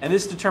 Yeah. And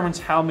this determines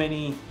how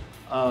many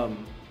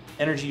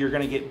energy you're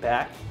going to get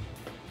back.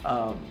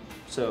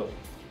 So.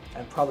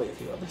 And probably a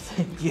few other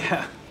things.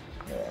 Yeah.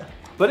 Yeah.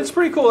 But it's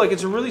pretty cool. Like,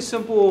 it's a really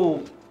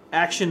simple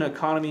action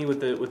economy with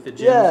the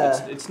gems.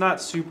 Yeah. It's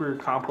not super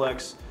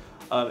complex.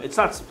 It's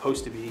not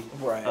supposed to be.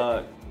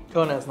 Right.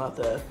 Conan's not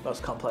the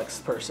most complex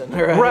person,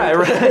 right?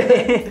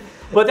 Right.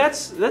 But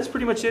that's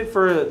pretty much it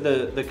for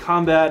the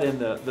combat and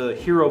the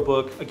hero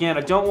book. Again,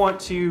 I don't want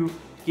to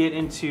get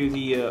into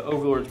the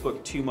Overlord's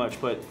book too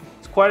much, but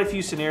it's quite a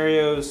few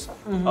scenarios,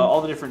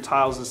 all the different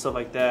tiles and stuff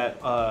like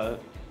that.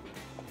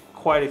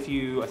 Quite a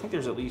few. I think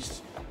there's at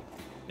least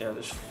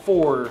there's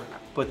 4,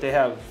 but they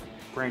have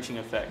branching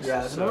effects.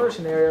 Yeah, there's a number of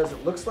scenarios.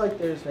 It looks like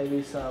there's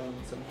maybe some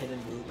hidden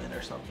movement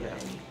or something. Yeah,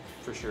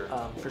 for sure.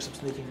 For some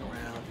sneaking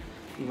around.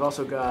 You've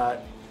also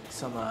got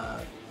some.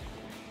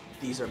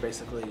 These are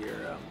basically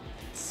your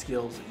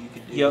skills that you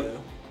can do. Yep.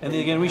 And then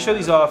again, we show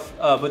these off,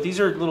 but these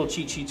are little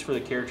cheat sheets for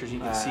the characters. You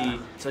can see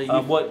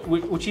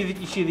which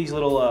you see these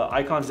little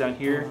icons down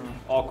here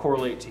all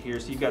correlate to here.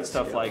 So you've got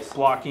stuff like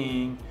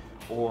blocking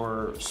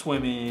or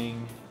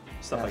swimming,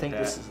 stuff like that. I think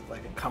this is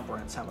like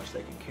encumbrance, how much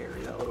they can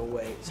carry, that little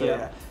weight. So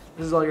yeah,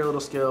 this is all your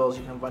little skills.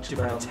 You can have a bunch of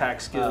different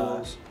attack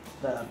skills.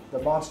 The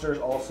monsters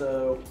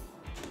also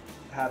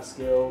have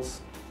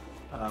skills.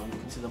 You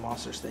can see the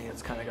monsters thing.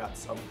 It's kind of got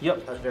some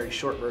a very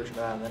short version of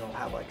that, and then it'll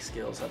have like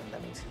skills. I think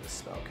that means he's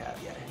a spellcat.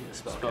 Yeah, he's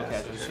a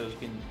spellcaster. So you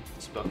can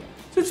spellcat.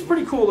 So it's a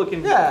pretty cool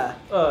looking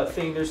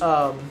thing. There's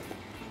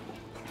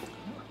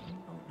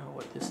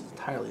this is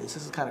entirely. This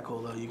is kind of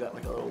cool though. You got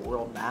like a little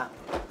world map.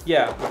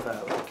 Yeah. With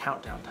a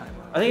countdown timer.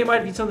 I think it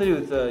might be something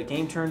to do with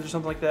game turns or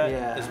something like that.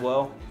 As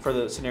well for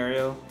the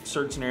scenario.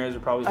 Certain scenarios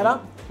are probably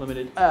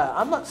limited.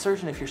 I'm not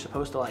certain if you're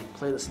supposed to like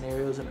play the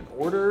scenarios in an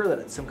order, that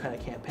it's some kind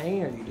of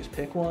campaign, or you just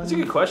pick one. That's a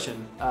good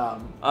question.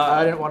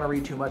 I didn't want to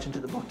read too much into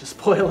the book to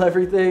spoil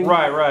everything.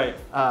 Right.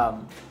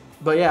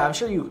 But yeah,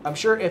 I'm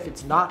sure if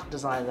it's not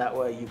designed that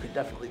way, you could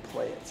definitely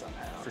play it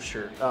somehow. For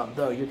sure.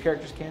 Though your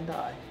characters can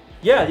die.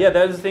 Yeah,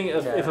 that is the thing.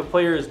 If a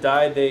player has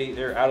died,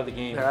 they're out of the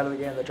game. They're out of the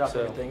game. They drop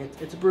everything.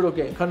 It's a brutal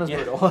game. Conan's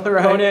brutal,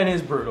 right? Conan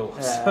is brutal.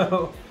 Yeah.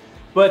 So,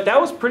 but that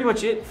was pretty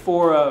much it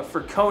for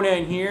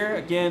Conan here.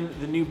 Again,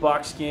 the new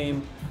box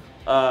game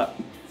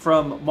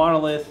from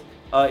Monolith.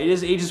 It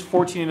is ages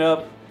 14 and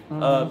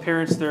up.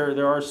 Parents,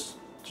 there are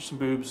some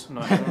boobs.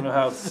 I don't know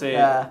how to say it.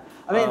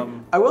 I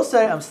mean, I will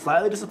say I'm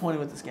slightly disappointed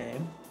with this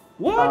game.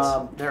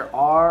 What? There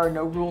are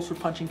no rules for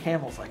punching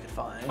camels I could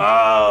find.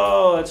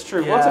 Oh, that's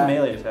true. Well, it's a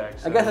melee attack.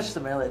 So. I guess that's just a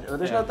melee.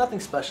 There's nothing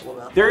special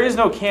about it. There is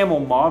no camel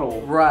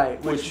model.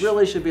 Right, which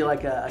really should be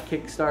like a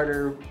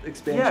Kickstarter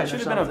expansion. Yeah, it should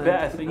have been a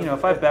bet.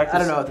 If I backed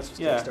this. I don't know if this was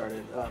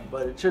Kickstarted,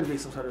 but it should be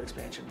some sort of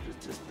expansion.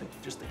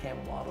 Just the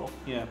camel model.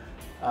 Yeah.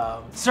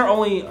 It's our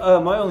only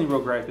my only real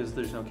gripe is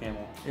there's no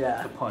camel.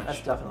 Yeah, to punch.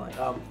 That's definitely.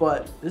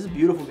 But this is a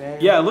beautiful game.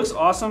 Yeah, it looks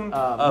awesome.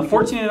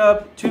 14 and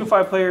up, 2 to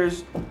 5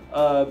 players.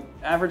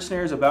 Average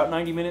snare is about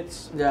 90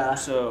 minutes. Yeah.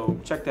 So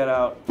check that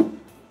out.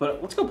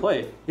 But let's go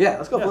play. Yeah,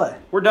 let's go play.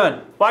 We're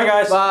done. Bye,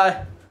 guys.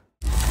 Bye.